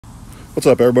What's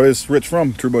up, everybody? It's Rich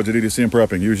from True Budget EDC and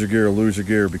Prepping. Use your gear or lose your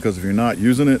gear, because if you're not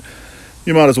using it,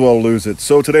 you might as well lose it.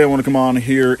 So today I want to come on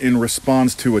here in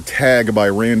response to a tag by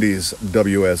Randy's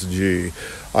WSG.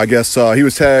 I guess he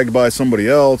was tagged by somebody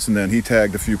else, and then he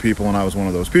tagged a few people, and I was one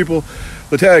of those people.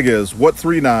 The tag is, what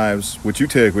 3 knives would you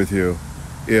take with you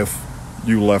if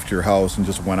you left your house and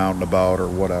just went out and about or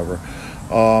whatever?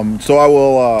 So I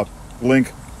will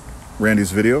link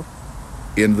Randy's video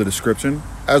in the description,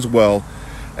 as well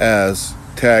as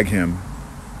tag him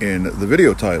in the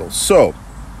video title. So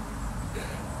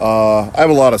I have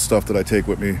a lot of stuff that I take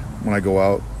with me when I go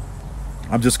out.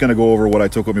 I'm just gonna go over what I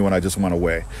took with me when I just went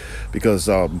away, because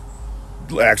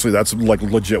actually that's like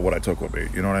legit what I took with me,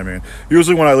 you know what I mean?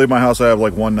 Usually when I leave my house, I have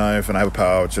like one knife, and I have a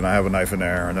pouch, and I have a knife in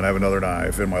there, and then I have another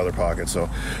knife in my other pocket. So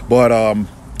but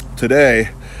today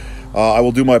I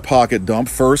will do my pocket dump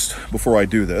first before I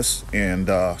do this, and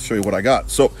show you what I got.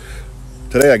 So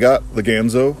today I got the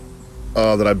Ganzo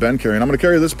that I've been carrying. I'm going to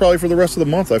carry this probably for the rest of the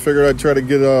month. I figured I'd try to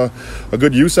get a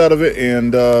good use out of it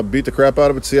and beat the crap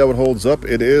out of it, see how it holds up.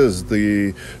 It is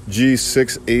the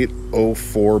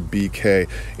G6804BK.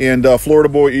 And Florida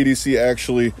Boy EDC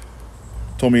actually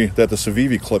told me that the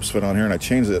Civivi clips fit on here, and I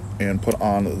changed it and put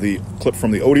on the clip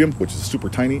from the Odium, which is super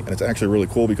tiny, and it's actually really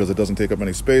cool because it doesn't take up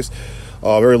any space.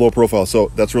 Very low profile, so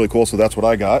that's really cool. So that's what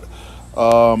I got.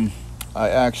 I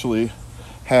actually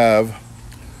have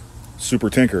Super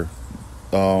Tinker,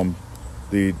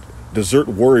 the Desert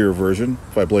Warrior version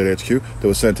by Blade HQ that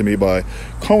was sent to me by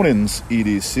Conan's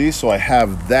EDC, so I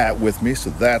have that with me, so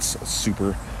that's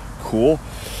super cool.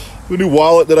 The new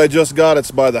wallet that I just got, it's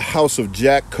by the House of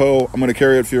Jack Co. I'm going to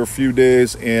carry it for a few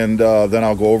days, and then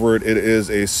I'll go over it. It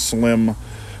is a slim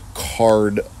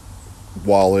card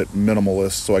wallet,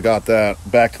 minimalist, so I got that.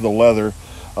 Back to the leather,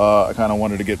 I kind of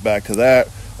wanted to get back to that.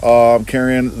 I'm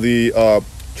carrying the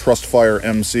Trustfire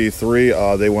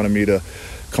MC3. They wanted me to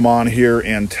come on here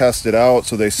and test it out,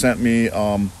 so they sent me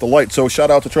the light. So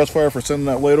shout out to Trustfire for sending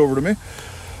that light over to me.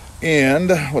 And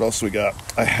what else we got?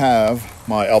 I have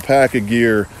my Alpaca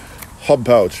Gear hub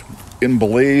pouch in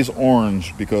blaze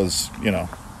orange, because, you know,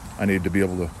 I need to be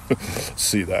able to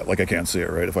see that. Like, I can't see it,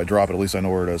 right? If I drop it, at least I know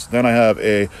where it is. Then I have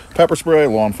a pepper spray,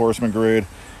 law enforcement grade,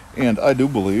 and I do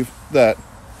believe that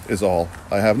is all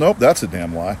I have. Nope, that's a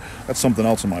damn lie. That's something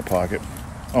else in my pocket.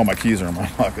 Oh, my keys are in my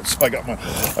pocket, so I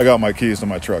got my keys to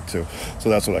my truck too. So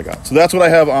that's what I got. So that's what I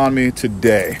have on me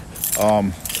today.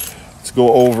 Let's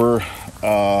go over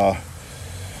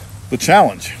the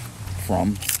challenge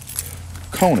from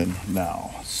Conan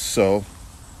now. So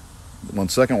 1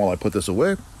 second while I put this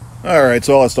away. All right,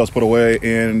 so all that stuff's put away,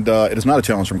 and it is not a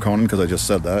challenge from Conan, because I just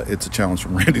said that. It's a challenge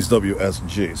from Randy's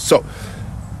WSG. So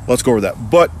let's go over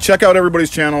that. But check out everybody's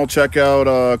channel. Check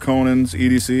out Conan's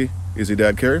EDC, Easy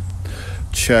Dad Carry.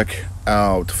 Check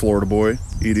out Florida Boy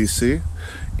EDC,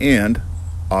 and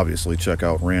obviously check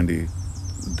out Randy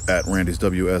at Randy's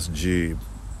WSG.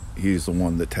 He's the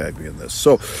one that tagged me in this.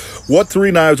 So what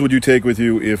 3 knives would you take with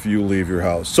you if you leave your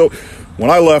house? So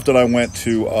when I left and I went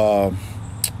to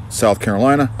South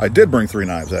Carolina, I did bring 3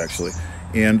 knives actually,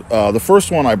 and the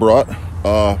first one I brought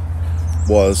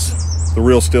was the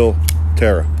Real Steel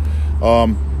Terra,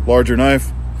 larger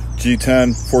knife,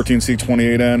 G10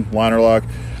 14C28N liner lock.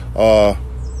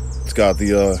 It's got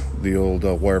the old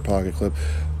wire pocket clip,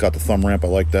 got the thumb ramp. I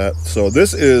like that. So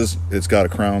this is, it's got a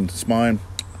crowned spine,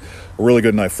 a really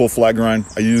good knife, full flat grind.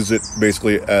 I use it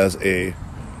basically as a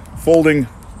folding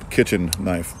kitchen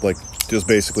knife, like just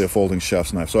basically a folding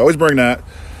chef's knife. So I always bring that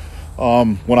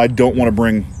when I don't want to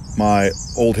bring my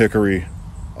Old Hickory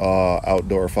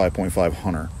outdoor 5.5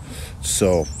 Hunter.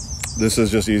 So this is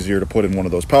just easier to put in one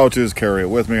of those pouches, carry it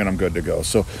with me, and I'm good to go.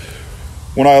 So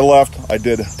when I left, I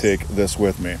did take this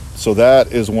with me. So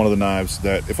that is one of the knives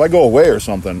that if I go away or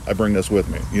something, I bring this with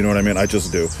me. You know what I mean? I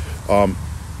just do.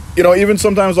 You know, even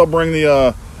sometimes I'll bring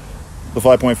the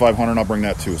 5.5 Hunter, and I'll bring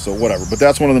that too. So whatever. But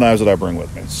that's one of the knives that I bring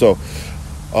with me. So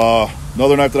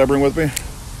another knife that I bring with me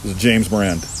is a James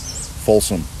Brand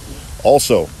Folsom.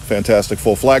 Also fantastic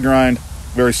full flat grind.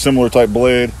 Very similar type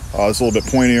blade. It's a little bit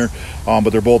pointier,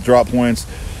 but they're both drop points.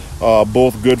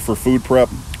 Both good for food prep,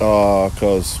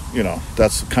 because, you know,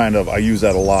 that's kind of, I use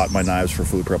that a lot, my knives for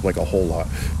food prep, like a whole lot.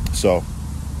 So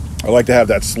I like to have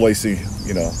that slicey,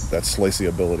 you know, that slicey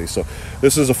ability. So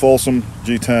this is a Folsom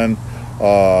G10.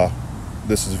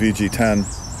 This is VG10.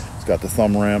 It's got the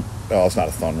thumb ramp. Oh, it's not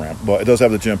a thumb ramp, but it does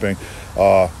have the jimping.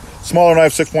 Smaller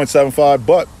knife, 6.75,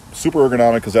 but super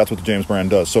ergonomic because that's what the James brand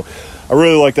does. So I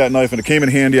really like that knife, and it came in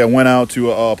handy. I went out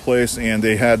to a place and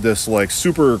they had this like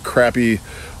super crappy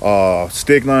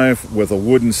steak knife with a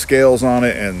wooden scales on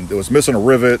it, and it was missing a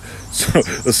rivet, so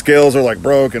the scales are like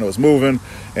broke and it was moving.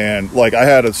 And like I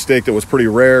had a steak that was pretty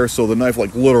rare, so the knife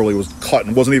like literally was cut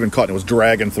and wasn't even cut, it was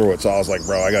dragging through it. So I was like,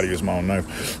 bro, I got to use my own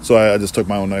knife. So I just took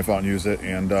my own knife out and used it,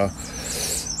 and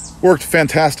worked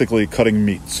fantastically cutting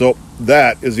meat. So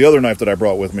that is the other knife that I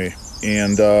brought with me.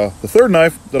 And the third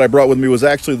knife that I brought with me was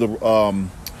actually the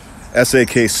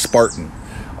SAK Spartan.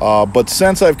 But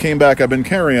since I've came back, I've been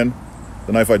carrying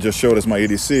the knife I just showed as my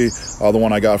EDC, the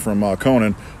one I got from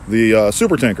Conan, the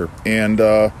Super Tinker. And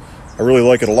I really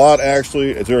like it a lot,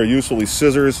 actually. It's very useful. These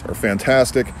scissors are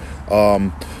fantastic.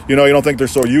 You know, you don't think they're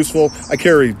so useful. I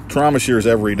carry trauma shears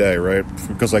every day, right?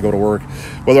 Because I go to work.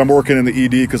 Whether I'm working in the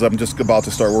ED, because I'm just about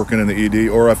to start working in the ED,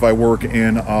 or if I work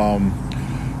in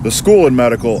the school in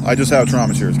medical, I just have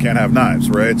trauma shears. Can't have knives,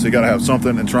 right? So you got to have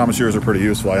something, and trauma shears are pretty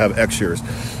useful. I have X shears.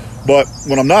 But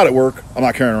when I'm not at work, I'm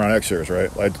not carrying around X shears, right?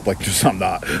 I'm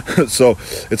not. So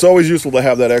it's always useful to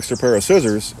have that extra pair of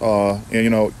scissors. And, you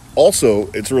know, also,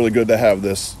 it's really good to have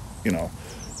this, you know,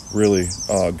 really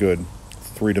good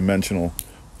three-dimensional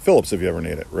Phillips if you ever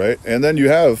need it, right? And then you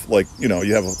have, like, you know,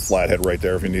 you have a flathead right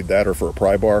there if you need that, or for a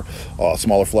pry bar,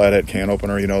 smaller flathead can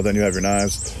opener, you know, then you have your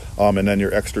knives, and then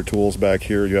your extra tools back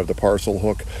here. You have the parcel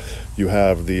hook, you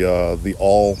have the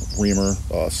awl reamer,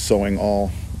 sewing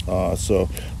awl, so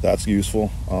that's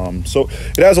useful. So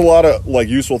it has a lot of, like,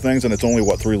 useful things, and it's only,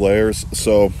 what, 3 layers?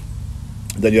 So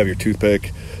then you have your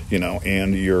toothpick, you know,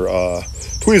 and your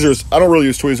tweezers. I don't really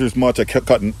use tweezers much. I kept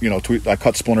cutting, you know, I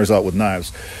cut splinters out with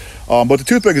knives. But the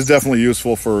toothpick is definitely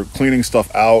useful for cleaning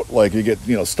stuff out, like you get,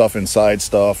 you know, stuff inside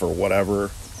stuff or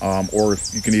whatever. Or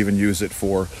you can even use it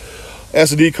for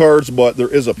SD cards, but there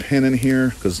is a pin in here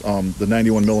because the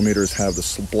 91 millimeters have the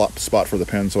spot for the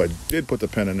pin, so I did put the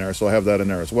pin in there, so I have that in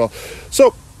there as well.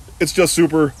 So it's just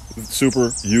super,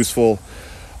 super useful.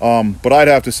 But I'd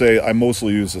have to say I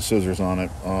mostly use the scissors on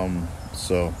it,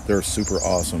 so they're super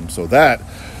awesome. So that's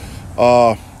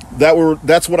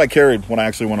what I carried when I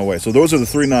actually went away. So those are the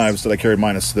 3 knives that I carried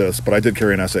minus this, but I did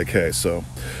carry an SAK. So,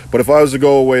 but if I was to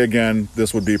go away again,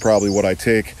 this would be probably what I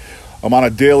take. On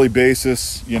a daily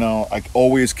basis, you know, I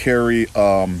always carry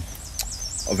a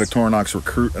Victorinox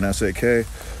Recruit, an SAK.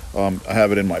 I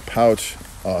have it in my pouch,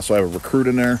 so I have a Recruit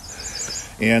in there.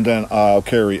 And then I'll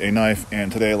carry a knife,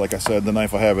 and today, like I said, the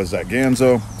knife I have is that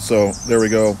Ganzo. So there we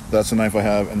go, that's the knife I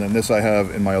have, and then this I have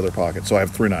in my other pocket. So I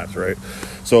have 3 knives, right?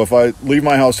 So if I leave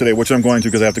my house today, which I'm going to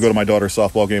because I have to go to my daughter's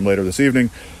softball game later this evening,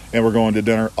 and we're going to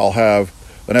dinner, I'll have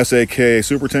an SAK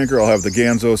Super Tinker, I'll have the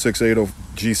Ganzo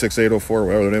G6804,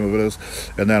 whatever the name of it is,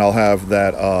 and then I'll have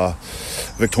that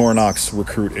Victorinox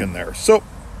Recruit in there. So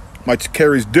my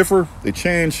carries differ, they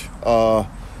change.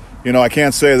 You know, I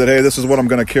can't say that, hey, this is what I'm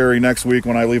going to carry next week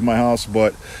when I leave my house,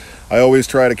 but I always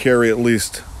try to carry at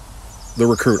least the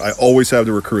Recruit. I always have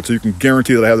the Recruit, so you can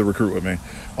guarantee that I have the Recruit with me.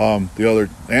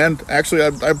 And actually,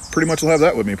 I pretty much will have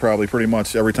that with me probably pretty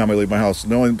much every time I leave my house.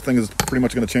 The only thing that's pretty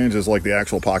much going to change is like the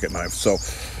actual pocket knife. So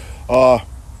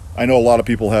I know a lot of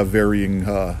people have varying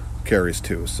carries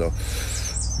too. So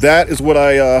that is what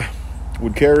I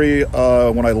would carry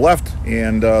when I left,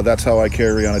 and that's how I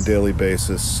carry on a daily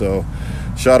basis. So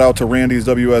shout out to Randy's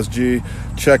WSG.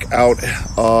 Check out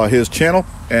his channel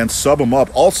and sub him up.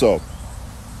 Also,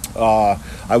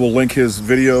 I will link his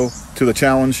video to the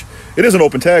challenge. It is an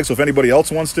open tag, so if anybody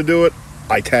else wants to do it,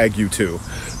 I tag you too.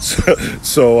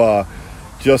 So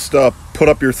just put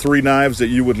up your 3 knives that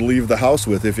you would leave the house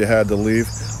with if you had to leave.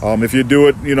 If you do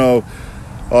it, you know,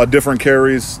 different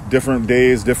carries, different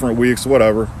days, different weeks,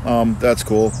 whatever, that's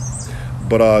cool.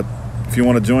 But if you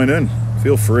want to join in,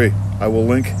 feel free. I will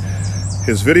link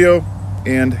his video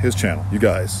and his channel. You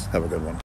guys have a good one.